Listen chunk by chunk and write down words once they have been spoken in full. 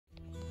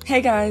Hey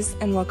guys,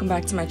 and welcome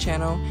back to my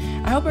channel.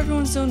 I hope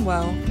everyone's doing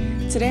well.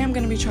 Today I'm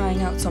going to be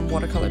trying out some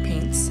watercolor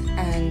paints,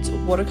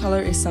 and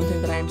watercolor is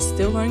something that I'm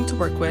still learning to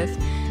work with.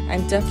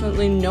 I'm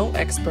definitely no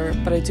expert,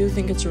 but I do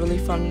think it's a really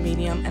fun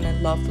medium and I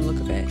love the look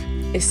of it,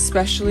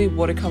 especially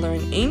watercolor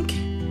and ink.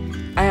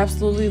 I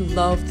absolutely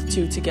love the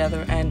two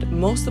together, and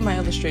most of my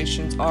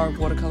illustrations are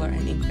watercolor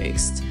and ink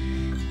based.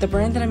 The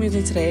brand that I'm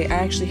using today I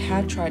actually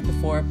have tried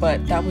before,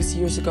 but that was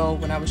years ago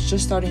when I was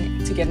just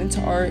starting to get into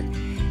art,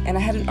 and I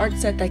had an art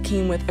set that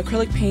came with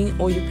acrylic paint,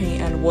 oil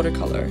paint, and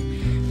watercolor.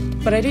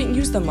 But I didn't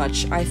use them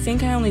much. I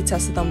think I only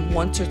tested them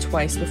once or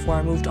twice before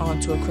I moved on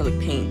to acrylic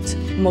paint.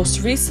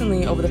 Most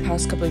recently, over the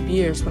past couple of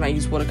years when I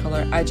use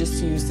watercolor, I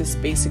just use this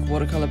basic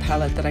watercolor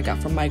palette that I got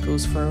from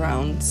Michael's for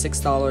around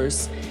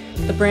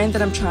 $6. The brand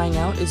that I'm trying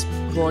out is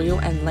Royal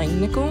and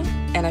Langnickel,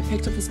 and I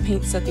picked up this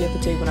paint set the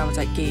other day when I was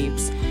at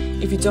Gabe's.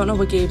 If you don't know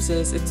what Gabe's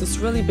is, it's this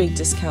really big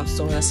discount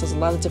store that sells a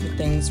lot of different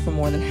things for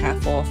more than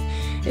half off.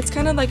 It's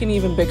kind of like an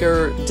even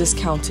bigger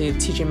discounted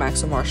TJ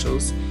Maxx or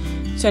Marshall's.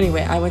 So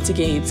anyway, I went to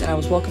Gabe's and I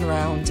was walking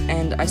around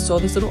and I saw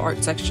this little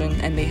art section,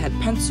 and they had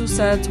pencil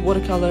sets,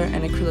 watercolor,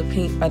 and acrylic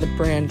paint by the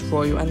brand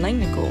Royal and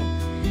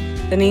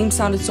Langnickel. The name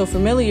sounded so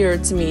familiar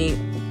to me,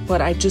 but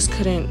I just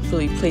couldn't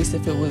really place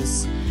if it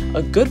was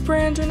a good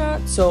brand or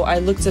not, so I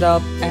looked it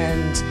up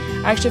and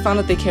I actually found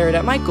that they carried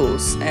at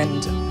Michael's,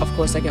 and of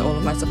course I get all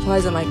of my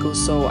supplies at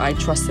Michael's, so I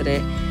trusted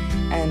it.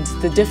 And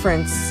the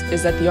difference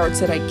is that the art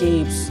set at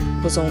Gabe's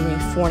was only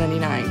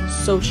 $4.99,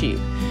 so cheap.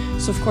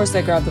 So of course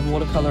I grabbed the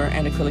watercolor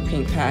and acrylic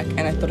paint pack,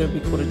 and I thought it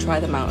would be cool to try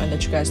them out and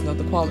let you guys know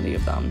the quality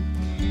of them.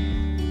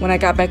 When I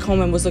got back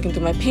home and was looking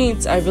through my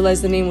paints, I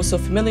realized the name was so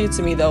familiar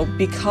to me though,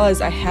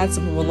 because I had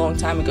some from a long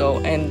time ago,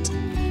 and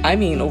I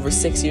mean over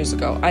 6 years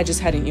ago. I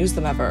just hadn't used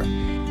them ever.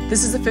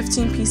 This is a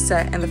 15-piece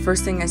set, and the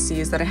first thing I see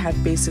is that I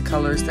have basic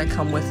colors that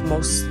come with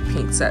most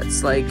paint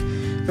sets, like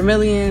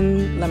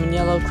vermilion, lemon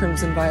yellow,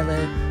 crimson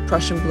violet,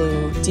 Prussian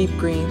blue, deep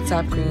green,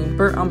 sap green,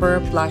 burnt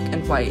umber, black,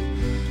 and white.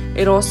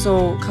 It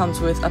also comes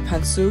with a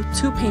pencil,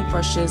 2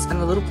 paintbrushes, and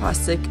a little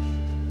plastic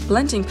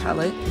blending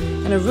palette,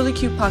 and a really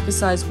cute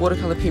pocket-sized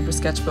watercolor paper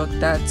sketchbook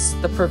that's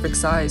the perfect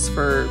size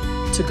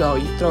to go.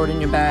 You throw it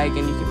in your bag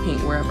and you can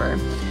paint wherever.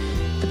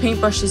 The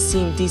paintbrushes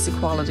seem decent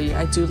quality.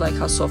 I do like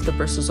how soft the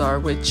bristles are,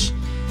 which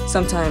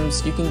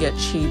sometimes you can get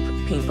cheap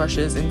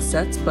paintbrushes in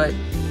sets, but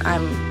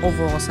I'm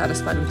overall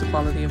satisfied with the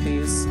quality of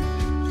these.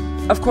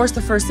 Of course,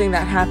 the first thing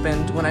that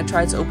happened when I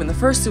tried to open the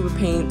first tube of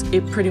paint,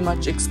 it pretty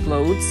much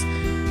explodes.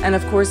 And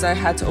of course, I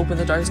had to open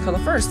the darkest color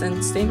first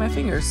and stain my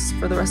fingers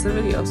for the rest of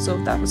the video, so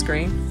that was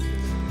great.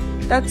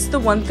 That's the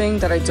one thing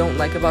that I don't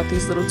like about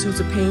these little tubes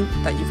of paint,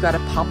 that you've got to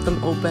pop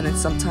them open, and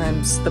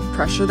sometimes the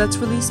pressure that's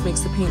released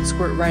makes the paint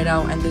squirt right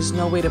out and there's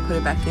no way to put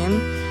it back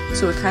in,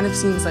 so it kind of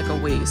seems like a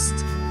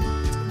waste.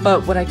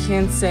 But what I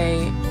can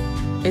say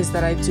is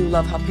that I do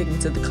love how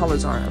pigmented the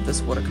colors are of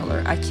this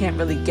watercolor. I can't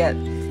really get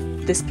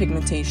this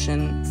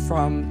pigmentation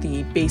from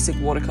the basic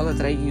watercolor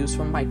that I use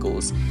from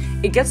Michael's.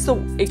 It gets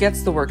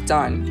the work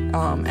done,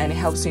 and it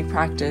helps me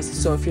practice.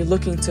 So if you're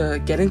looking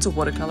to get into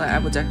watercolor, I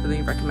would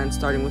definitely recommend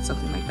starting with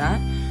something like that.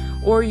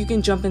 Or you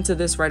can jump into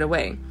this right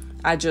away.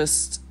 I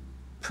just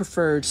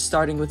preferred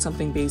starting with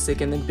something basic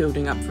and then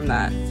building up from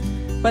that.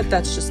 But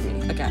that's just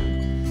me, again.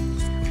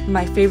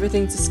 My favorite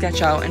thing to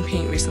sketch out and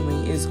paint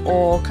recently is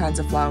all kinds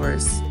of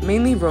flowers,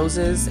 mainly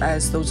roses,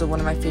 as those are one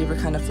of my favorite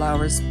kind of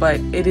flowers, but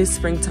it is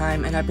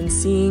springtime and I've been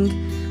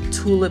seeing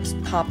tulips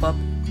pop up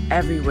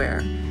everywhere.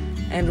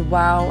 And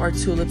wow, are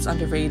tulips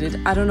underrated?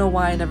 I don't know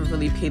why I never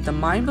really paid them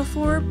mind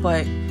before,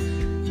 but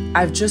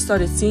I've just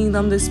started seeing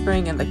them this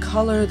spring, and the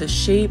color, the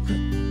shape,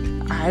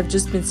 I've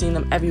just been seeing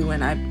them everywhere,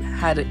 and I've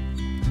had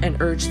an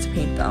urge to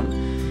paint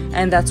them.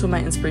 And that's what my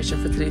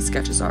inspiration for today's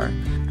sketches are.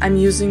 I'm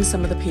using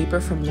some of the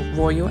paper from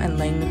Royal and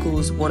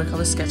Langnickel's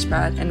watercolor sketch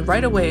pad, and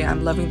right away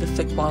I'm loving the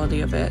thick quality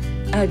of it.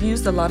 I've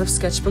used a lot of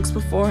sketchbooks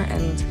before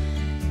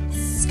and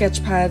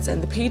sketch pads,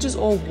 and the pages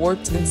all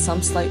warped in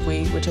some slight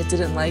way, which I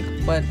didn't like,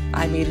 but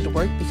I made it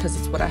work because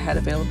it's what I had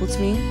available to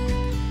me.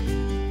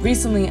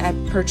 Recently I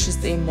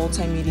purchased a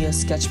multimedia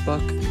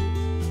sketchbook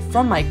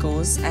from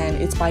Michael's, and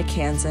it's by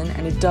Kansan,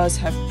 and it does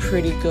have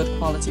pretty good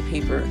quality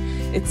paper.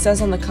 It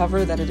says on the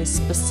cover that it is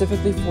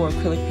specifically for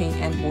acrylic paint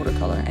and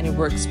watercolor, and it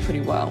works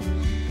pretty well.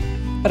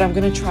 But I'm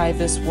going to try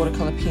this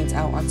watercolor paint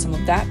out on some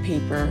of that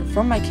paper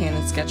from my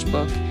Canon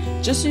sketchbook,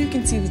 just so you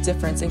can see the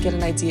difference and get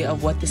an idea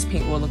of what this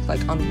paint will look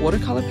like on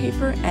watercolor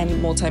paper and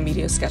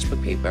multimedia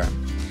sketchbook paper.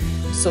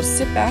 So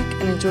sit back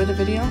and enjoy the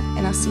video,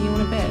 and I'll see you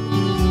in a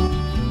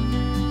bit.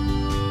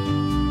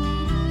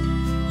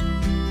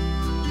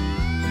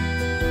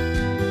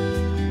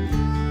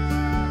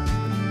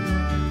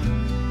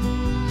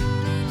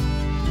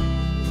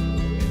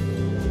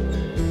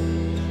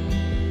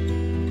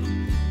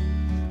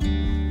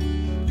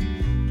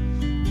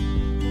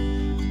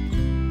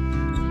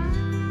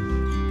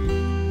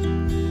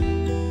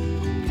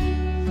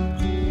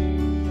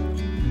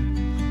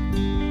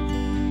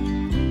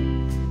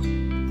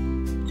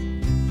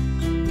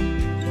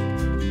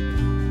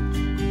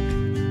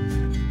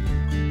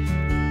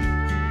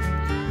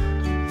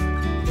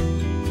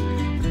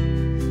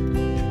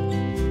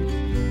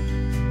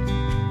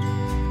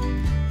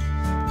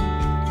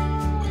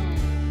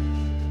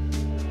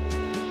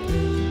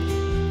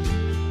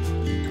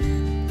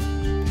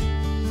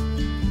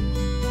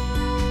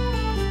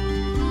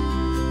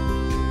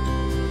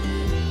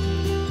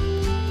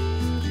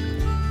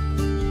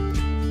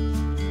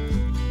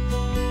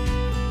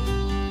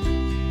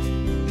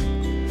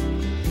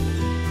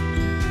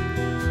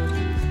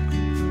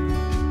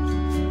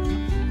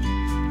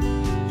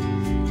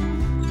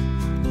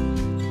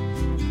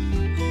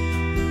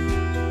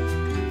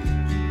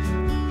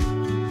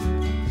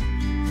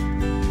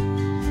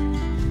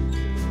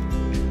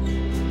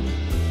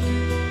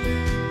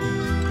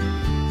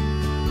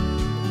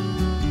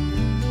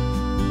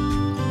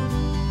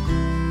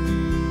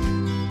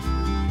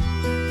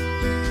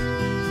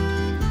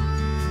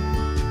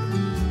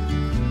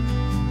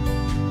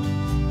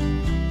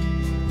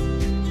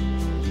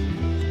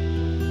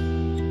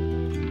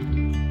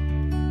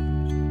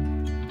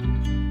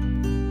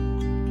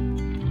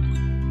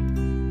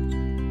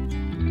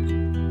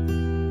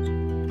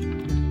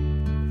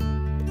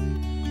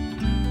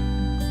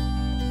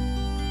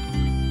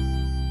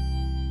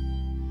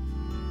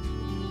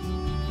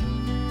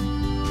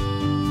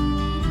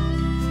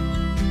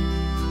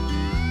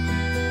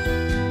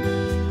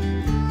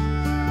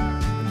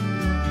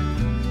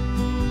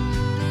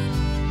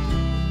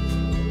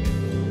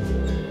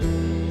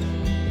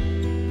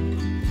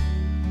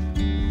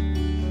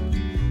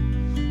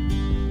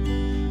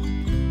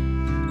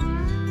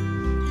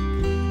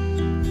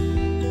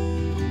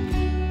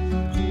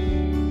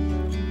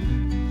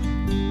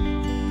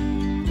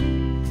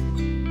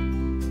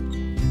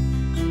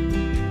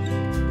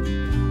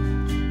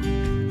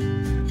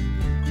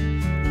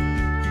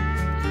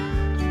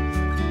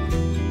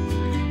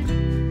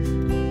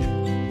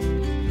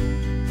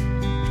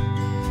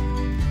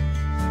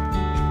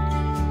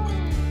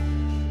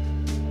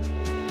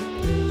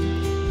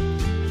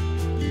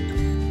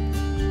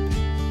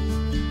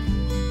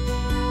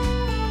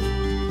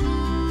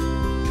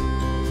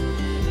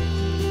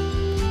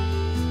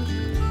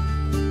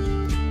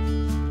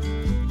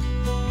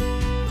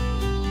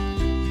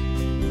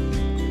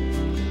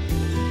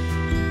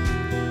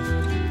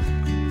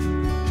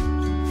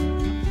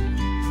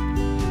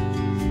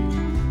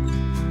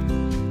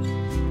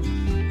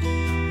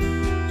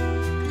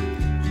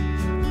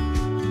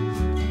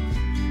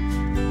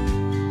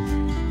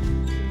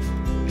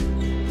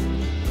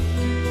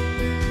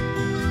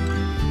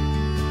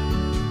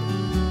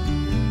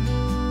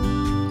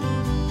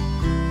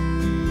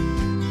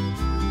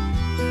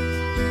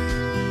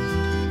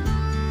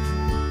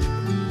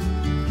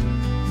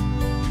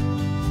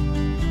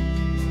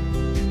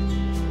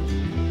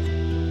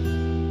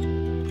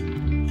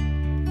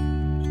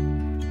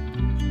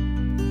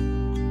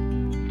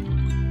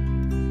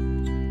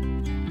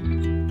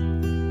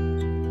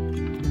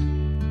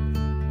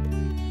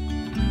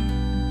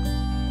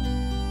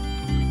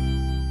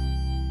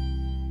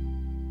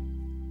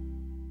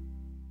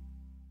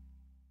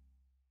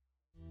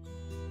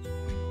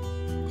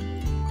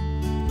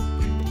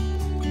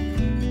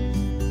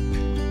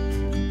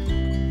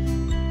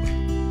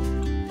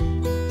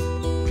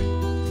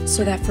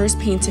 So that first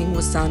painting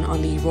was done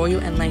on the Royal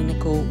and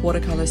Langnickel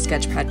watercolor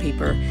sketch pad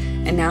paper,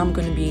 and now I'm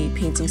going to be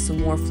painting some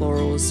more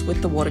florals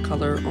with the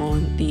watercolor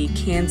on the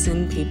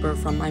Kansan paper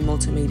from my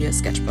multimedia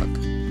sketchbook.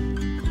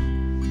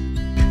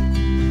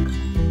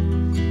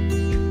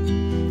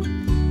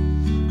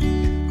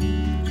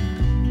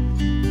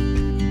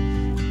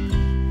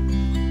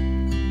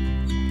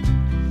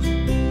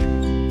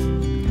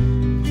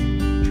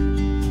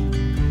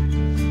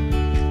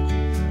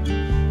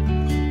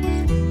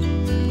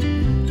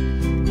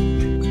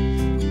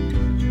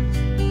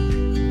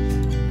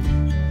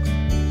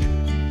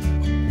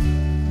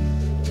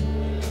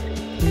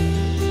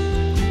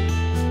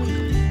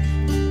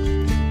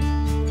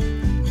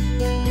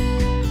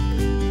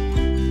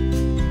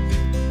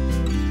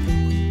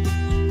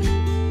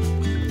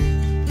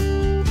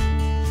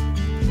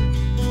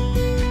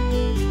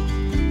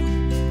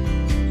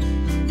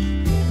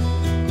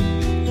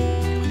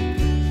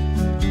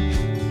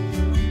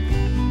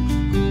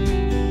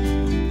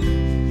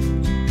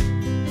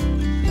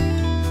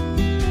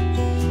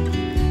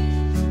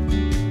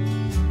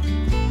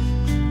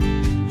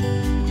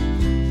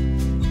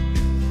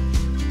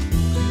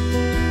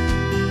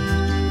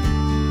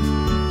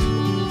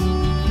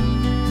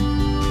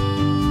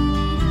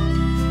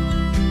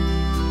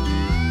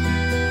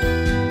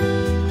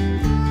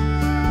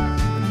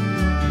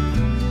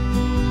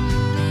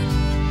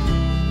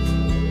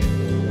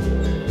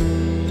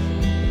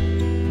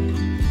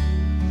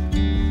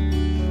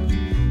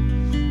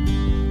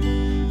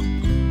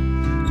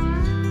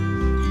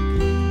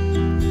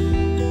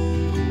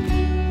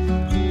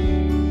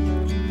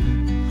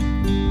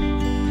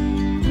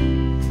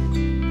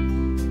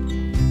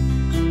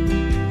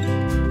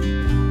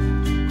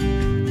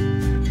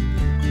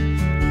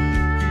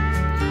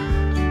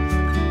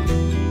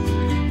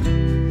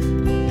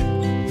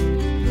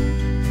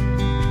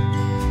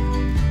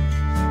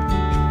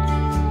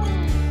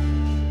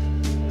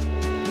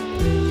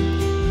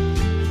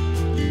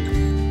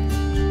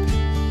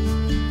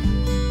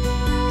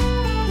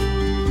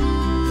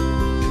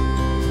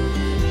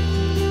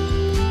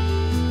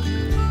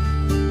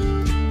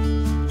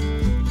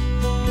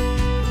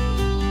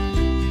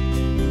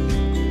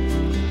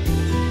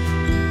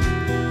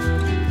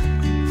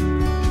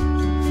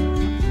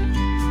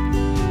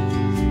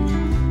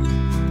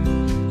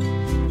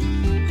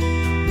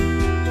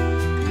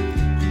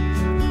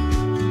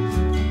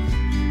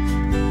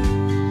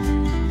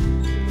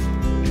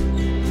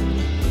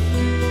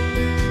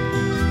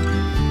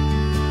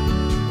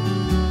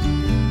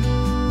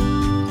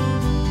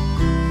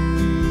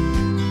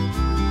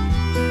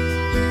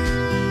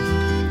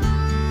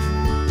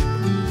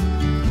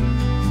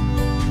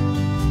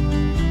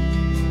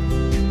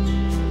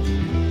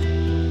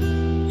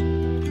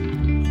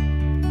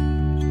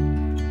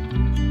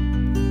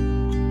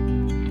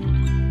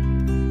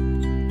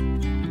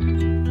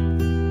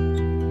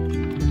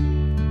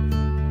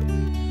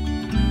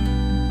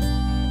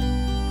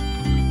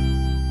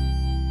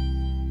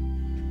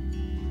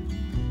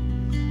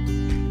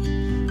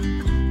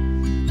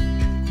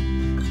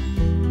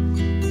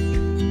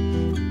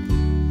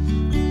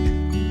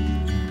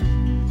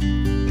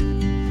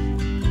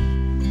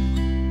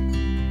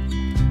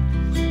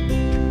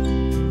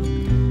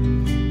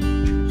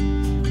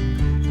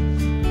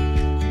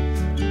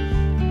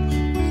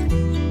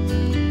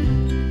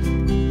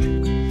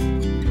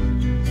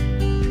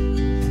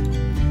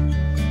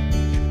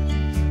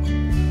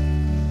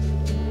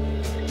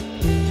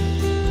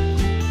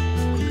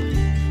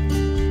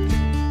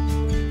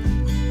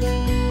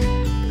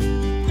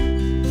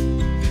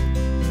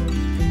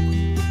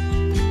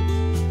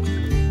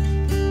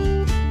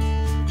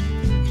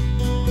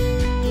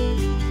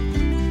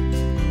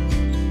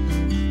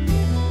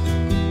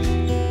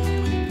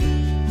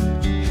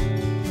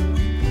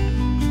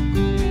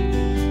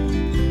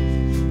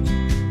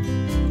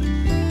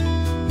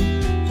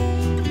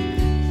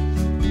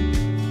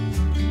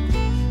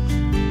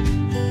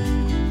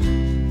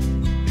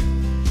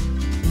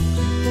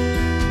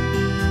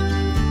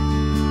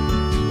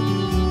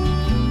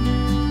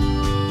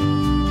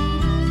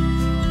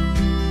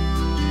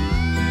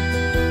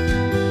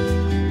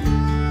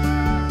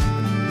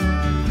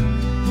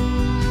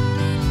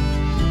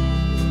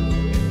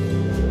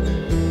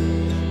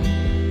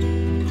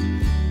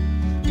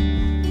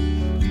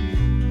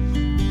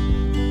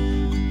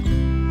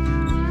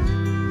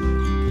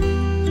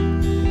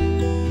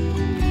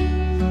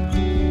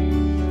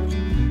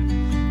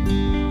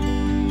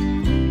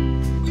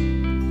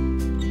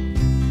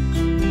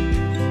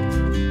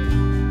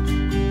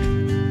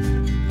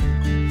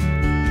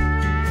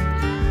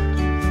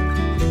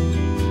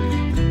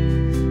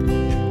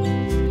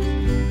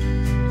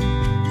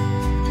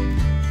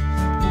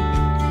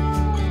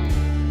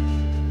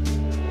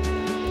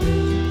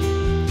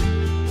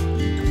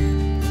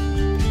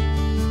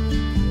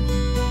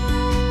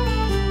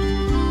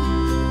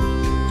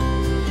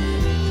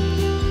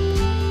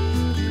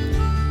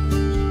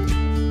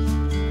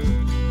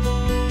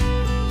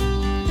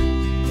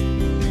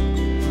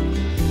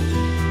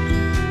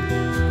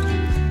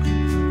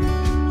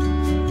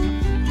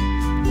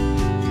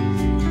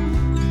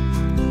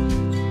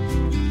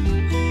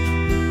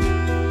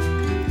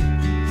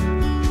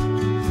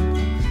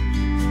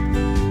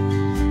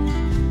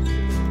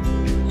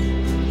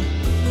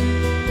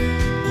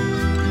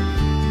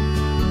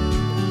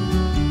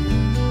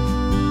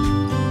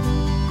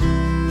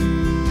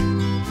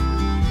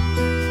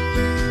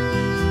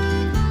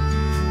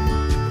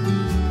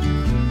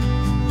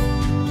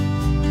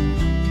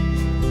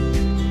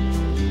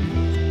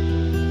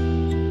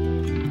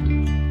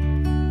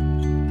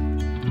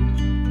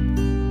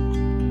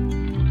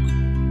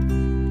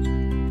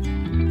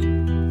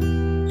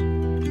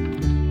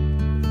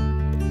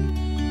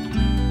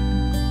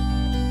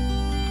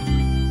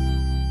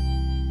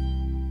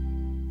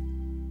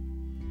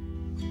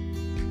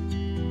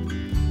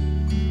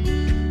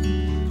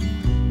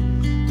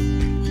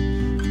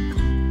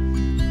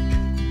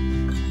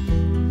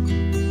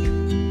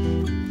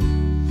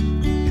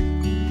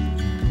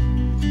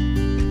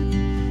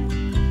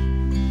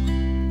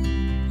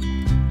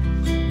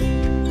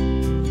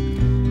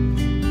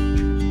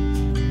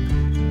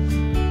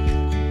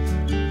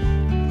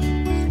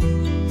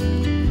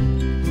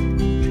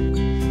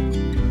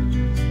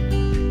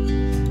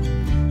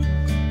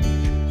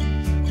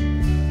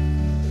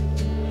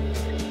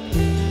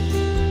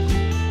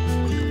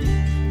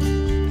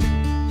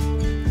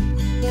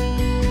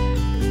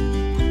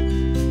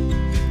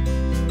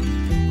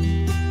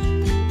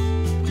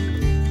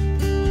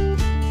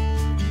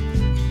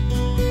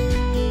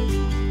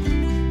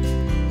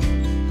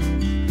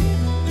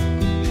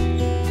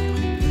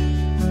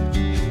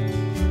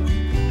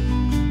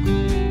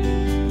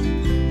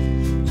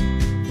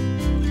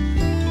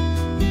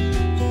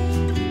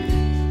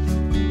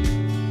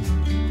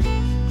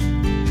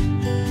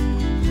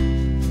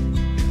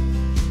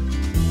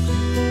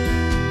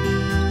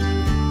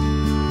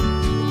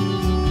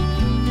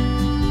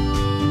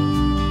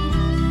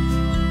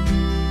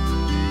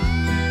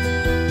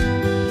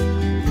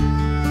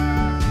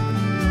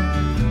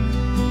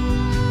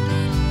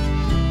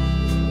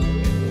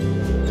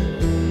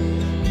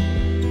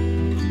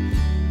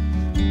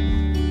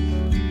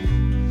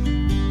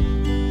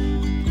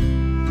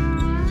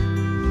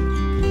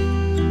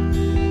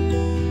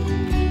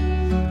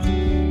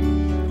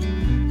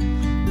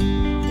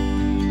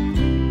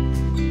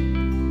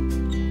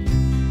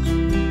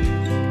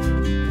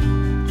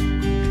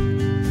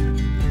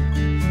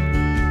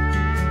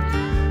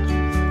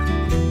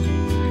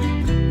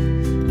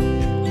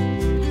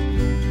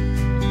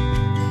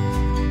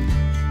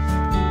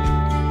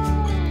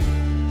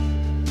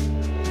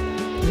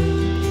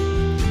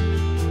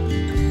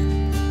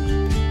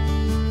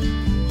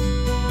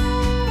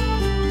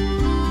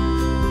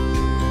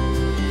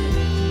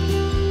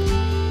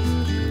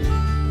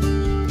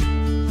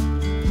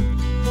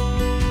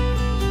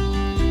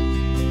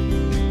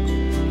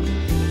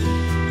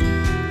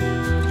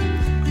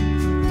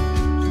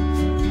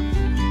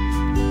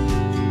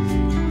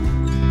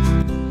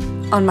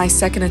 On my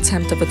second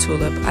attempt of a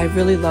tulip, I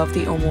really love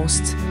the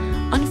almost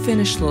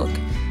unfinished look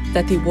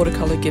that the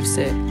watercolor gives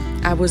it.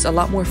 I was a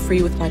lot more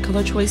free with my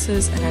color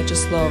choices, and I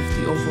just love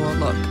the overall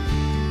look.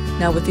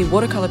 Now with the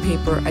watercolor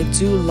paper, I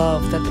do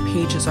love that the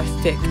pages are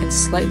thick and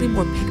slightly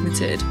more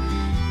pigmented.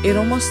 It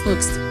almost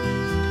looks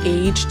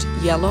aged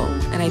yellow,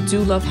 and I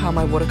do love how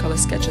my watercolor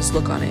sketches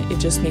look on it. It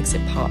just makes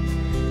it pop.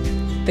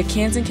 The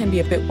Kanzen can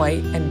be a bit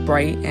white and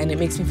bright, and it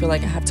makes me feel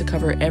like I have to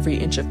cover every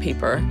inch of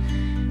paper.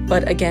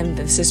 But again,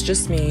 this is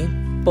just me.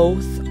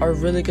 Both are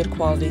really good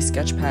quality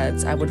sketch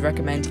pads. I would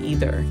recommend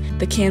either.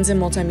 The Kanzen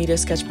Multimedia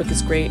Sketchbook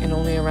is great and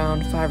only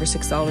around $5 or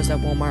 $6 at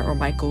Walmart or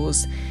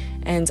Michael's.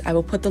 And I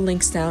will put the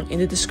links down in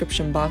the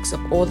description box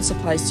of all the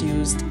supplies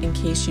used in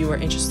case you are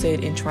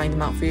interested in trying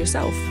them out for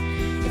yourself.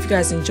 If you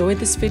guys enjoyed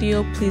this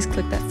video, please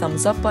click that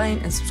thumbs up button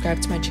and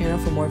subscribe to my channel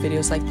for more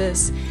videos like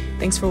this.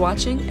 Thanks for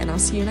watching, and I'll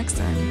see you next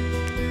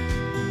time.